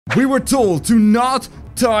We were told to not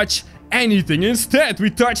touch anything. Instead, we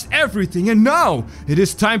touched everything. And now it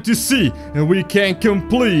is time to see if we can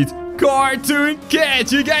complete Cartoon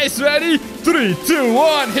Cat. You guys ready? 3, 2,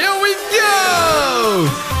 1, here we go!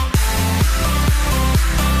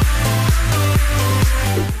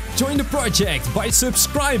 Join the project by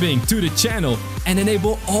subscribing to the channel and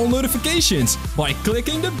enable all notifications by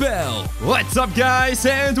clicking the bell. What's up, guys,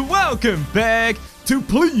 and welcome back to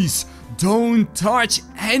Please Don't Touch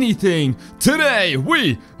Anything. Today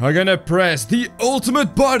we are gonna press the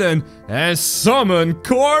ultimate button and summon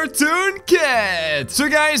Cartoon Cat. So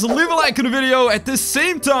guys, leave a like on the video at the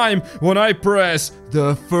same time when I press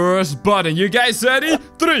the first button. You guys ready?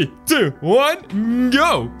 3, 2, 1,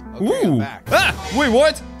 go! Okay, Ooh. I'm back. Ah, wait,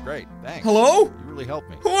 what? Great, thanks. Hello? You really helped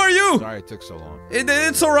me. Who are you? Sorry it took so long.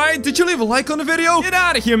 It's alright. Did you leave a like on the video? Get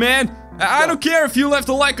out of here, man. I don't care if you left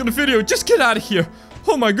a like on the video. Just get out of here.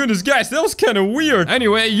 Oh my goodness, guys, that was kind of weird.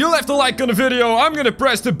 Anyway, you left a like on the video. I'm gonna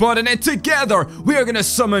press the button and together we are gonna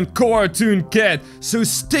summon Cartoon Cat. So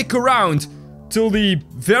stick around till the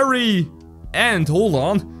very end. Hold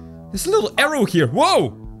on. There's a little arrow here.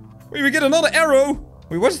 Whoa! Wait, we get another arrow.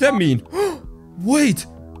 Wait, what does that mean? Wait,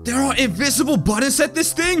 there are invisible buttons at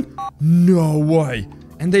this thing? No way.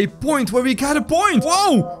 And they point where we gotta point.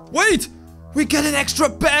 Whoa! Wait! We get an extra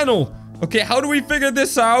panel. Okay, how do we figure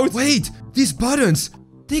this out? Wait, these buttons,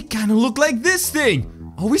 they kind of look like this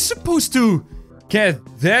thing. Are we supposed to get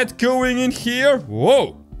that going in here?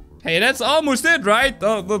 Whoa. Hey, that's almost it, right?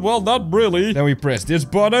 Well, not really. Then we press this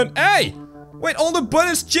button. Hey! Wait, all the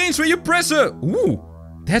buttons change when you press a... Ooh,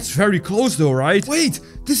 that's very close though, right? Wait,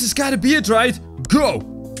 this has gotta be it, right? Go!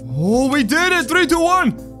 Oh, we did it! 3, 2,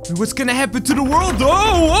 1! What's gonna happen to the world?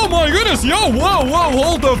 Oh my goodness! Yo, whoa,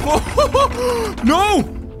 hold up!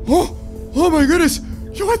 No! Oh my goodness!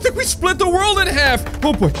 Yo, I think we split the world in half!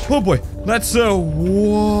 Oh boy, let's,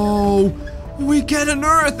 whoa! We get an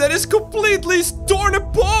Earth that is completely torn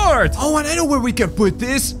apart! Oh, and I know where we can put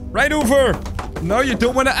this! Right over! No, you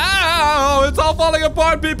don't wanna... Ow! It's all falling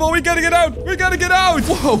apart, people! We gotta get out! We gotta get out!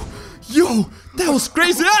 Whoa! Yo! That was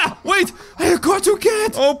crazy! Ah! Wait! I hear Cartoon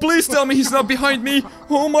Cat! Oh, please tell me he's not behind me!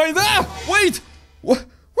 Oh my... Ah! Wait! What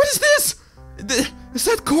is this? Is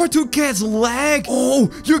that Cartoon Cat's leg? Oh,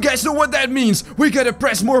 you guys know what that means! We gotta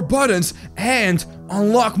press more buttons and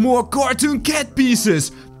unlock more Cartoon Cat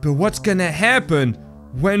pieces! But what's gonna happen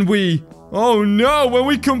when we... Oh no, when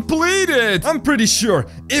we complete it! I'm pretty sure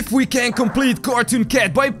if we can complete Cartoon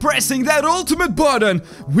Cat by pressing that ultimate button,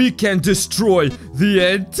 we can destroy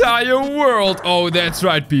the entire world. Oh, that's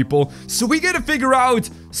right, people. So we gotta figure out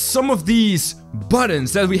some of these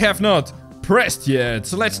buttons that we have not pressed yet.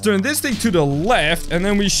 So let's turn this thing to the left and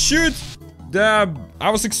then we shoot the... I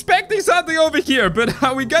was expecting something over here,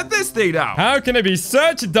 but we got this thing now. How can I be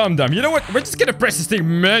such a dum-dum? You know what? We're just gonna press this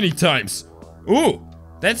thing many times. Ooh.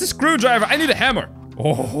 That's a screwdriver. I need a hammer.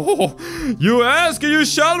 Oh, you ask and you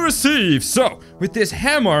shall receive. So, with this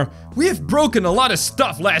hammer, we have broken a lot of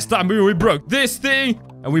stuff last time. We broke this thing,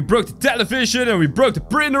 and we broke the television, and we broke the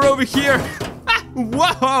printer over here. Ah,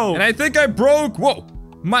 whoa! And I think I broke, whoa,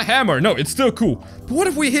 my hammer. No, it's still cool. But what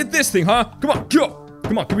if we hit this thing, huh? Come on, go.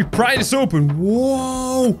 Come on, can we pry this open?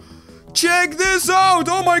 Whoa! Check this out.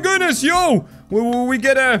 Oh my goodness, yo. We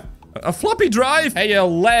get a floppy drive? Hey, a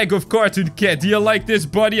leg of Cartoon Cat. Do you like this,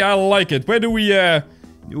 buddy? I like it. Where do we,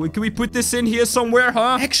 can we put this in here somewhere,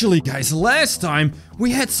 huh? Actually, guys, last time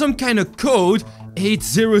we had some kind of code,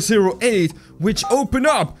 8008, which opened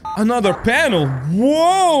up another panel.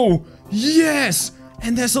 Whoa! Yes!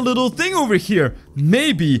 And there's a little thing over here.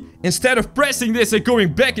 Maybe, instead of pressing this and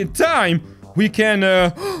going back in time, we can,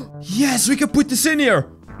 yes, we can put this in here.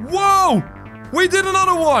 Whoa! We did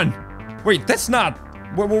another one! Wait, that's not...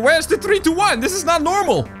 Where's the 3, 2, 1? This is not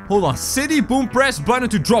normal. Hold on. City, boom, press button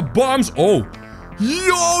to drop bombs. Oh.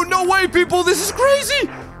 Yo, no way, people. This is crazy.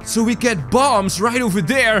 So we get bombs right over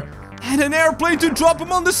there and an airplane to drop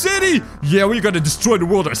them on the city. Yeah, we gotta destroy the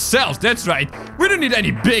world ourselves. That's right. We don't need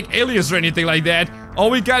any big aliens or anything like that. All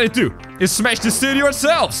we gotta do is smash the city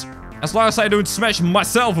ourselves. As long as I don't smash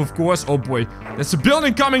myself, of course. Oh, boy. There's a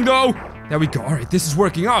building coming, though. There we go. All right, this is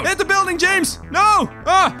working out. Hit the building, James! No!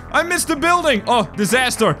 Ah, I missed the building. Oh,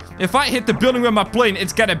 disaster. If I hit the building with my plane,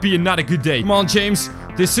 it's gonna be not a good day. Come on, James.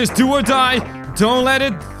 This is do or die. Don't let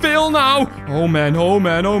it fail now. Oh, man. Oh,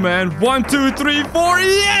 man. Oh, man. 1, 2, 3, 4.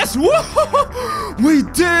 Yes! Whoa! We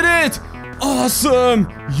did it! Awesome!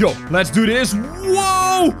 Yo, let's do this.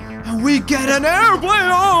 Whoa! And we get an airplane!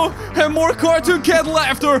 Oh! And more Cartoon Cat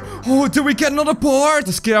laughter! Oh, did we get another part?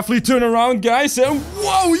 Let's carefully turn around, guys. And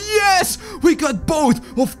whoa, yes! we got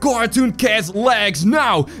both of Cartoon Cat's legs.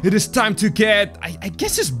 Now, it is time to get, I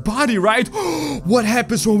guess his body, right? What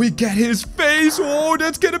happens when we get his face? Oh,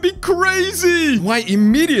 that's gonna be crazy. I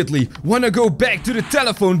immediately want to go back to the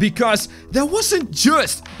telephone because there wasn't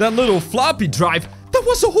just that little floppy drive. That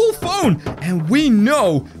was a whole phone, and we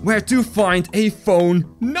know where to find a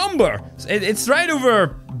phone number. It's right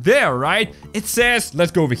over there, right? It says,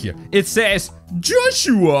 let's go over here. It says,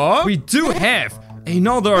 Joshua. We do have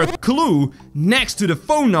another clue next to the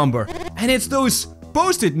phone number, and it's those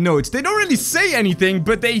Post-it notes. They don't really say anything,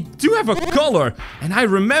 but they do have a color. And I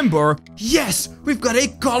remember, yes, we've got a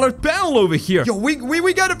colored panel over here. Yo, we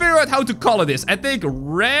gotta figure out how to color this. I think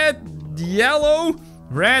red, yellow,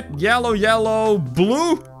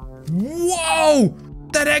 blue. Whoa!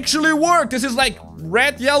 That actually worked. This is like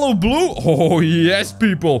red, yellow, blue. Oh, yes,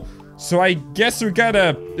 people. So I guess we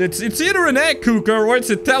gotta... It's either an egg cooker or it's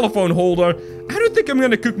a telephone holder. I don't think I'm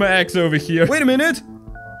gonna cook my eggs over here. Wait a minute.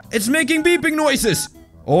 It's making beeping noises.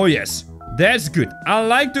 Oh, yes. That's good. I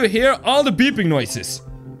like to hear all the beeping noises.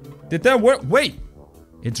 Did that work? Wait.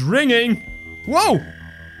 It's ringing. Whoa.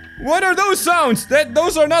 What are those sounds?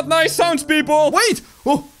 Those are not nice sounds, people. Wait.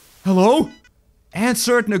 Oh, hello?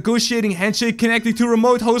 Answered negotiating handshake connecting to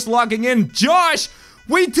remote host logging in. Josh,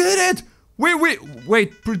 we did it.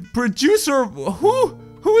 Wait. Producer,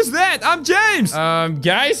 who is that? I'm James.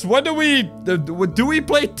 Guys, what do we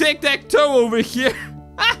play tic-tac-toe over here?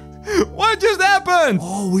 What just happened?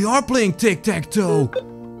 Oh, we are playing tic-tac-toe.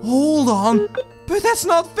 Hold on. But that's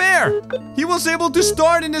not fair. He was able to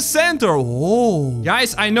start in the center. Oh.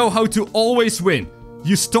 Guys, I know how to always win.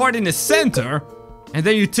 You start in the center, and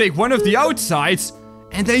then you take one of the outsides,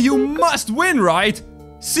 and then you must win, right?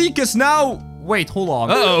 See, 'cause now... Wait, hold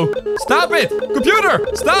on. Uh-oh. Stop it! Computer!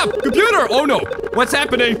 Stop! Computer! Oh, no. What's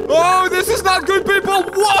happening? Oh, this is not good, people!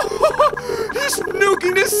 Whoa! He's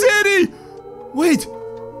nuking the city! Wait.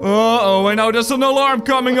 Uh-oh, and now there's an alarm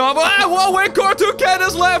coming up. Ah, whoa, wait, Cartoon Cat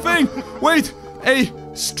is laughing. Wait, a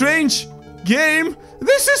strange game?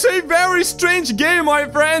 This is a very strange game, my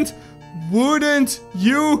friend. Wouldn't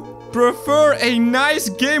you prefer a nice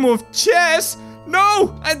game of chess?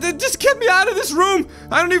 No, just get me out of this room.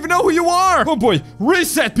 I don't even know who you are. Oh boy,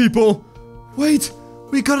 reset, people. Wait,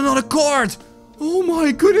 we got another card. Oh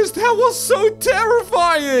my goodness, that was so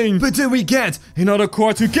terrifying! But did we get another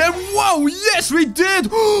card to get? Whoa, yes we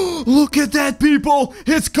did! Look at that, people!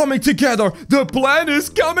 It's coming together! The plan is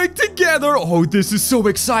coming together! Oh, this is so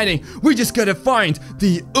exciting! We just gotta find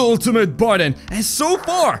the ultimate button. And so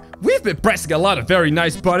far, we've been pressing a lot of very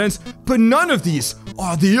nice buttons, but none of these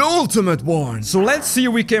are the ultimate ones. So let's see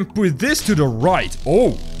if we can put this to the right.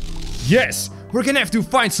 Oh, yes! We're gonna have to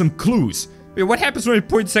find some clues. Wait, what happens when we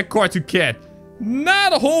point that card to Cat?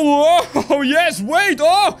 Not a whole... Oh, yes, wait.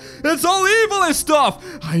 Oh, it's all evil and stuff.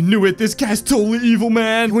 I knew it. This guy's totally evil,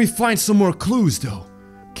 man. Can we find some more clues, though?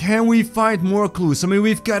 Can we find more clues? I mean,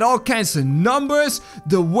 we've got all kinds of numbers.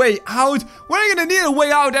 The way out. We're gonna need a way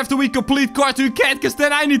out after we complete Cartoon Cat, because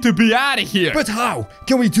then I need to be out of here. But how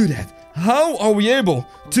can we do that? How are we able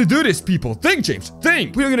to do this, people? Think, James.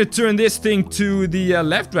 Think. We're gonna turn this thing to the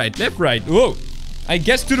left, right. Whoa. I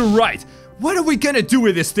guess to the right. What are we gonna do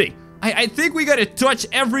with this thing? I think we gotta touch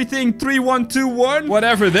everything 3, 1, 2, 1.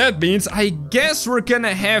 Whatever that means. I guess we're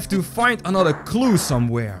gonna have to find another clue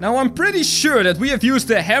somewhere. Now, I'm pretty sure that we have used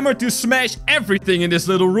the hammer to smash everything in this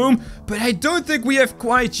little room, but I don't think we have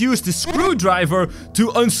quite used the screwdriver to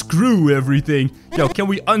unscrew everything. Yo, can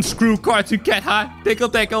we unscrew Cartoon Cat, huh? Tickle,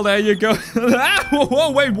 tackle, there you go. Whoa,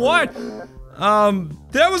 wait, what?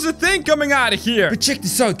 There was a thing coming out of here. But check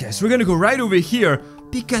this out, guys. We're gonna go right over here,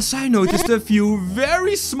 because I noticed a few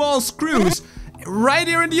very small screws right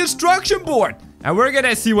here in the instruction board. And we're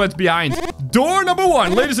gonna see what's behind door number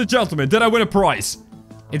 1. Ladies and gentlemen, did I win a prize?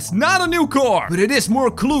 It's not a new car, but it is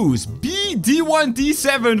more clues. B, D1,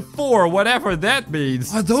 D7, 4, whatever that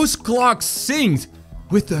means. Are those clocks synced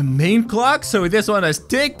with the main clock? So this one does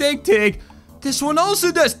tick, tick, tick. This one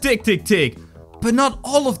also does tick, tick, tick. But not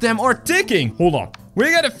all of them are ticking. Hold on. We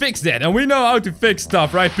gotta fix that, and we know how to fix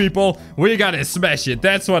stuff, right, people? We gotta smash it.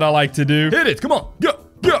 That's what I like to do. Hit it. Come on. Go.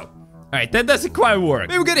 Alright, that doesn't quite work.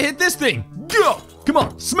 Maybe we're gonna hit this thing. Go. Come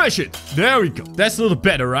on. Smash it. There we go. That's a little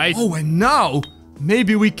better, right? Oh, and now,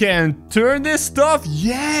 maybe we can turn this stuff?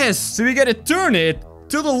 Yes. So we gotta turn it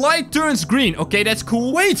till the light turns green. Okay, that's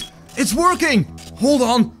cool. Wait. It's working. Hold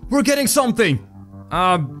on. We're getting something.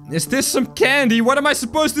 Is this some candy? What am I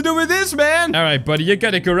supposed to do with this, man? All right, buddy, you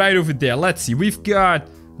gotta go right over there. Let's see. We've got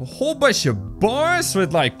a whole bunch of bars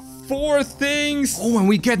with like 4 things. Oh, and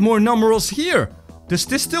we get more numerals here. Does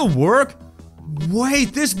this still work?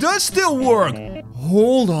 Wait, this does still work.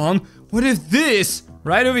 Hold on. What if this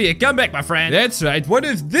Right over here. Come back, my friend. That's right. What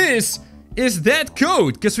if this is that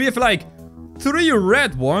code? Because we have like 3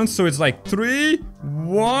 red ones. So it's like 3,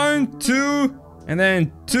 1, 2, and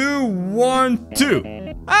then 2, 1, 2.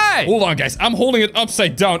 Hey! Hold on, guys. I'm holding it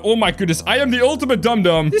upside down. Oh my goodness. I am the ultimate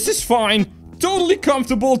dum-dum. This is fine. Totally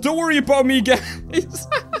comfortable. Don't worry about me, guys.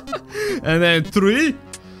 And then 3.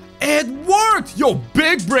 It worked! Yo,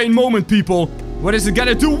 big brain moment, people. What is it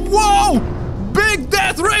gonna do? Whoa! Big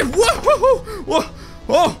death ray! Whoa!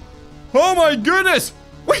 Whoa! Oh my goodness!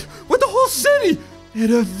 Wait, what the whole city?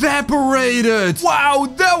 It evaporated!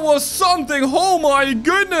 Wow, that was something! Oh my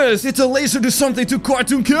goodness! Did the laser do something to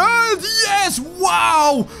Cartoon Cat? Yes!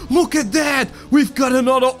 Wow! Look at that! We've got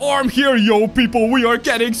another arm here, yo, people! We are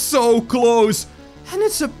getting so close! And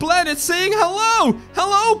it's a planet saying hello!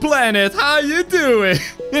 Hello, planet! How you doing?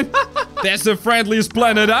 That's the friendliest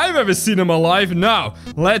planet I've ever seen in my life. Now,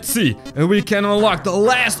 let's see. And we can unlock the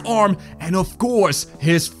last arm and, of course,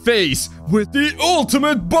 his face with the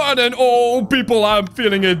ultimate button. Oh, people, I'm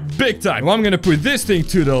feeling it big time. Well, I'm gonna put this thing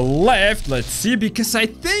to the left. Let's see, because I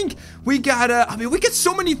think we gotta... we got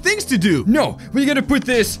so many things to do. No, we're gonna put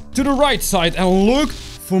this to the right side and look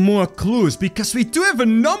for more clues, because we do have a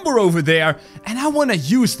number over there and I want to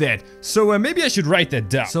use that. So maybe I should write that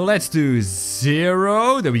down. So let's do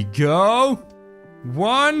 0. There we go.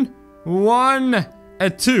 1, 1,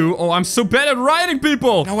 2. Oh, I'm so bad at writing,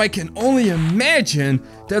 people. Now I can only imagine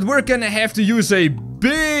that we're gonna have to use a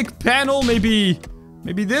big panel. Maybe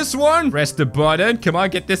this one. Press the button. Come on,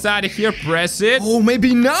 get this out of here. Press it. Oh,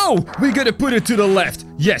 maybe now we're gonna put it to the left.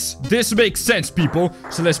 Yes, this makes sense, people.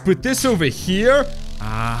 So let's put this over here.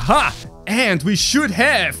 Aha! And we should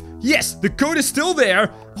have... Yes, the code is still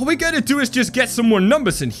there. All we gotta do is just get some more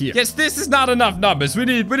numbers in here. Yes, this is not enough numbers. We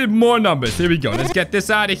need more numbers. Here we go. Let's get this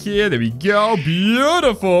out of here. There we go.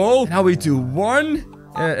 Beautiful. Now we do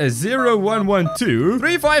 0, 1, 1, 2,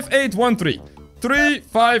 3, 5, 8, 1, 3. 3,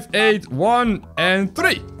 5, 8, 1, and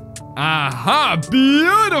 3. Aha!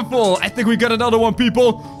 Beautiful! I think we got another one,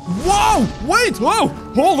 people. Whoa! Wait! Whoa!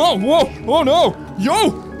 Hold on! Whoa! Oh no!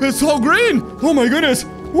 Yo! It's all green! Oh my goodness!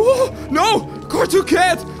 Whoa! No! Cartoon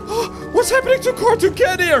Cat! What's happening to Cartoon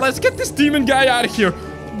Cat here? Let's get this demon guy out of here.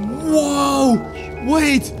 Whoa!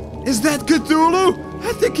 Wait! Is that Cthulhu?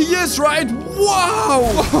 I think he is, right? Wow!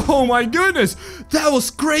 Oh my goodness! That was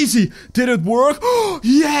crazy! Did it work?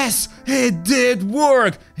 Yes! It did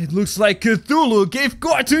work! It looks like Cthulhu gave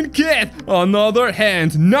Cartoon Cat another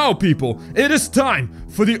hand. Now, people, it is time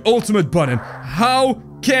for the ultimate button. How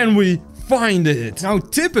can we find it? Now,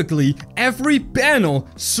 typically, every panel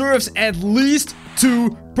serves at least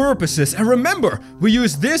 2 purposes. And remember, we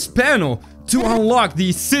use this panel to unlock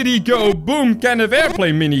the City Go Boom kind of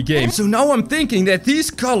airplane mini game. So now I'm thinking that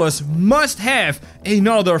these colors must have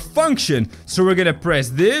another function. So we're gonna press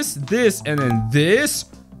this, this, and then this.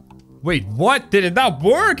 Wait, what? Did it not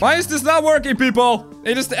work? Why is this not working, people?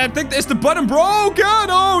 I think it's the button broken.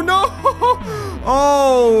 Oh, no.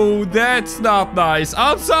 Oh, that's not nice.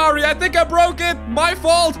 I'm sorry. I think I broke it. My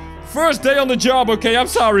fault. First day on the job, okay? I'm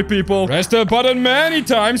sorry, people. Press the button many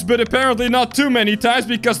times, but apparently not too many times,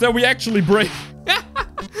 because then we actually break.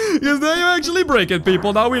 Because then you actually break it,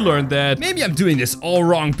 people. Now we learned that. Maybe I'm doing this all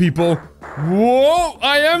wrong, people. Whoa,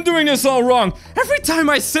 I am doing this all wrong. Every time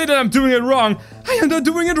I say that I'm doing it wrong, I end up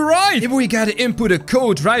doing it right. Maybe we gotta input a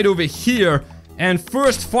code right over here and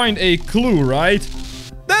first find a clue, right?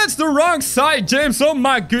 That's the wrong side, James. Oh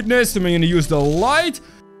my goodness. I'm gonna use the light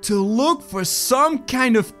to look for some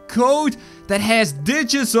kind of code that has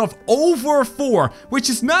digits of over 4, which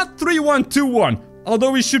is not 3121.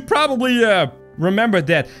 Although we should probably remember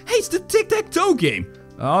that. Hey, it's the tic-tac-toe game.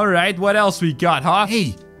 All right, what else we got, huh?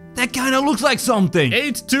 Hey, that kind of looks like something.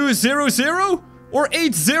 8200 or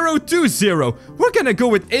 8020? We're gonna go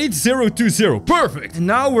with 8020. Perfect. And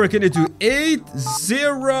now we're gonna do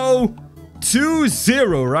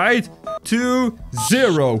 8020, right? 20.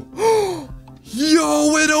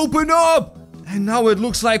 Yo, it opened up! And now it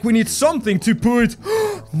looks like we need something to put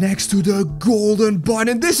next to the golden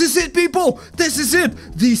button. This is it, people! This is it!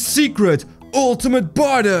 The secret ultimate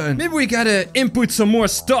button! Maybe we gotta input some more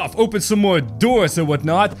stuff, open some more doors and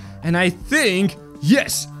whatnot. And I think,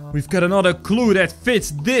 yes, we've got another clue that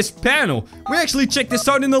fits this panel. We actually checked this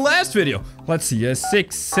out in the last video. Let's see,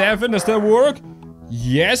 6, 7, does that work?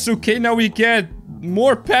 Yes, okay, now we get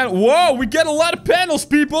more panels. Whoa, we get a lot of panels,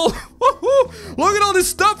 people. Look at all this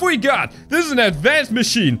stuff we got. This is an advanced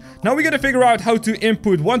machine. Now we gotta figure out how to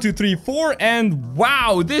input 1, 2, 3, 4, and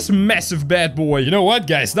wow, this massive bad boy. You know what,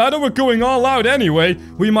 guys? Now that we're going all out anyway,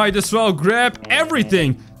 we might as well grab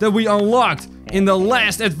everything that we unlocked in the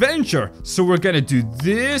last adventure. So we're gonna do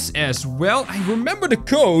this as well. I remember the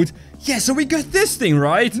code. Yeah, so we got this thing,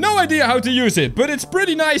 right? No idea how to use it, but it's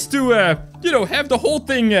pretty nice to, you know, have the whole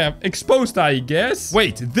thing exposed, I guess.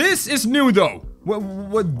 Wait, this is new, though.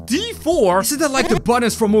 What, D4? Isn't that like the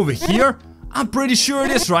buttons from over here? I'm pretty sure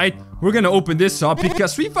it is, right? We're gonna open this up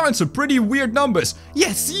because we found some pretty weird numbers.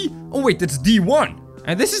 Yeah, see? Oh, wait, that's D1.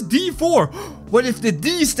 And this is D4. What if the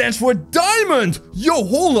D stands for diamond? Yo,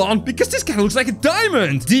 hold on, because this kind of looks like a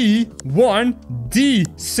diamond. D1,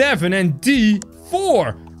 D7, and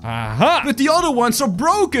D4. Aha! But the other ones are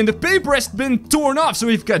broken. The paper has been torn off. So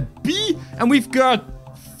we've got B and we've got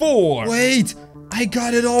 4. Wait, I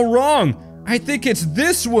got it all wrong. I think it's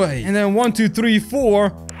this way. And then 1, 2, 3, 4.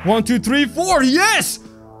 1, 2, 3, 4. Yes!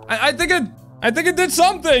 I think it did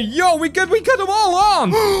something. Yo, we got them all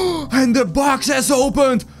on. And the box has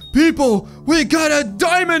opened. People, we got a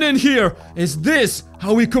diamond in here. Is this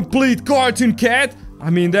how we complete Cartoon Cat? I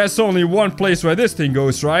mean, there's only one place where this thing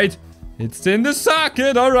goes, right? It's in the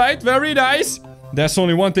socket. All right, very nice. There's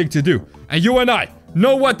only one thing to do. And you and I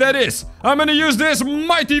know what that is. I'm gonna use this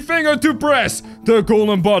mighty finger to press the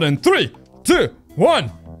golden button. 3, 2,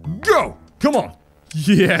 1, go. Come on.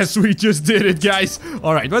 Yes, we just did it, guys.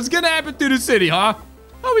 All right, what's gonna happen to the city, huh?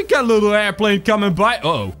 Oh, we got a little airplane coming by.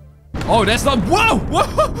 Uh-oh. Oh, that's not... Whoa!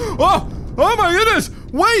 Whoa! Oh my goodness!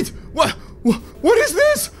 Wait! What is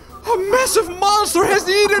this? A massive monster has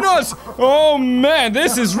eaten us! Oh man,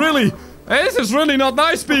 this is really not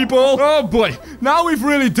nice, people. Oh boy, now we've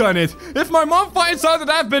really done it. If my mom finds out that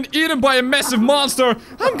I've been eaten by a massive monster,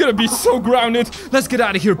 I'm gonna be so grounded. Let's get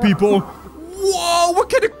out of here, people. Whoa, what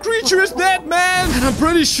kind of creature is that, man? And I'm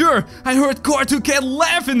pretty sure I heard Cartoon Cat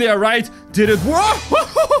laugh in there, right? Did it work?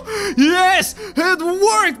 Yes, it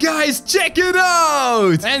worked, guys. Check it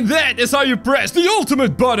out. And that is how you press the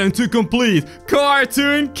ultimate button to complete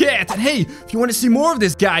Cartoon Cat. And hey, if you want to see more of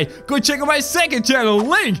this guy, go check out my second channel,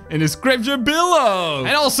 link in the description below.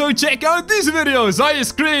 And also check out these videos on your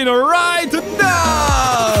screen right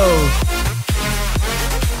now.